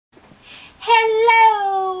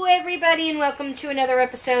Hello, everybody, and welcome to another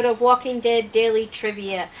episode of Walking Dead Daily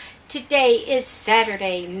Trivia. Today is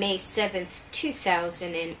Saturday, May 7th,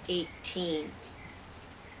 2018.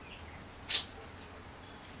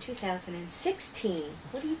 2016.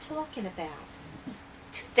 What are you talking about?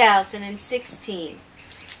 2016.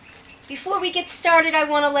 Before we get started, I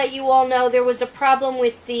want to let you all know there was a problem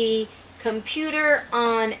with the computer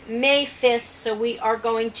on May 5th, so we are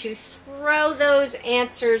going to throw those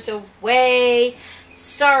answers away.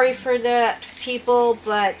 Sorry for that, people,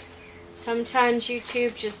 but sometimes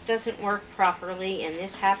YouTube just doesn't work properly, and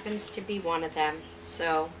this happens to be one of them.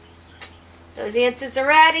 So, those answers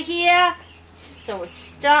are out of here. So we're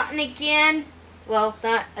starting again. Well,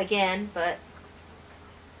 not again, but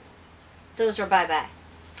those are bye-bye.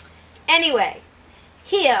 Anyway,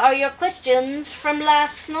 here are your questions from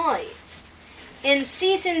last night. In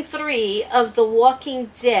Season 3 of The Walking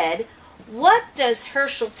Dead, what does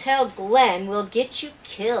Hershel tell Glenn will get you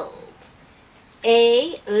killed?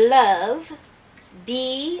 A. Love,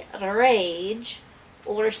 B. Rage,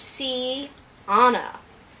 or C. Honor?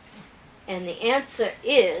 And the answer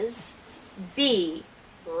is B.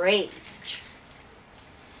 Rage.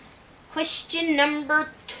 Question number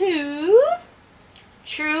 2.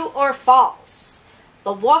 True or false?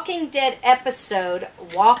 The Walking Dead episode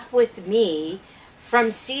Walk With Me from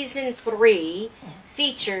Season 3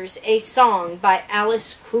 features a song by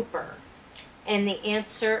Alice Cooper. And the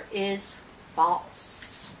answer is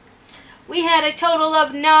false. We had a total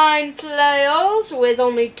of 9 players with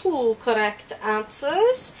only 2 correct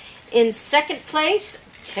answers. In second place,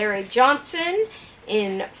 Terry Johnson.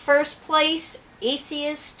 In first place,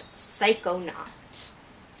 Atheist Psychonaut.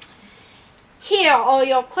 Here are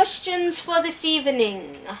your questions for this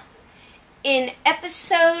evening. In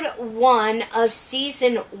episode 1 of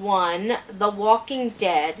Season 1, The Walking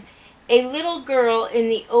Dead, a little girl in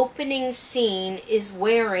the opening scene is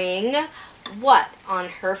wearing what on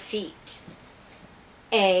her feet?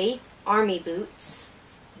 A. Army boots,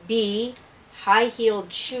 B.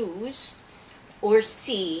 High-heeled shoes, or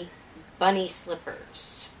C. Bunny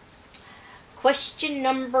slippers. Question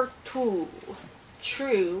number 2.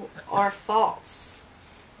 True or false?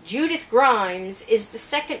 Judith Grimes is the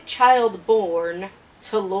second child born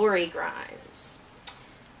to Lori Grimes.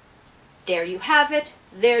 There you have it.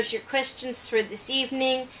 There's your questions for this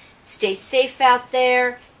evening. Stay safe out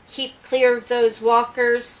there. Keep clear of those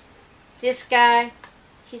walkers. This guy,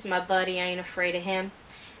 he's my buddy. I ain't afraid of him.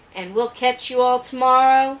 And we'll catch you all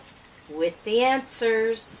tomorrow with the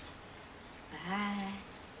answers. Bye.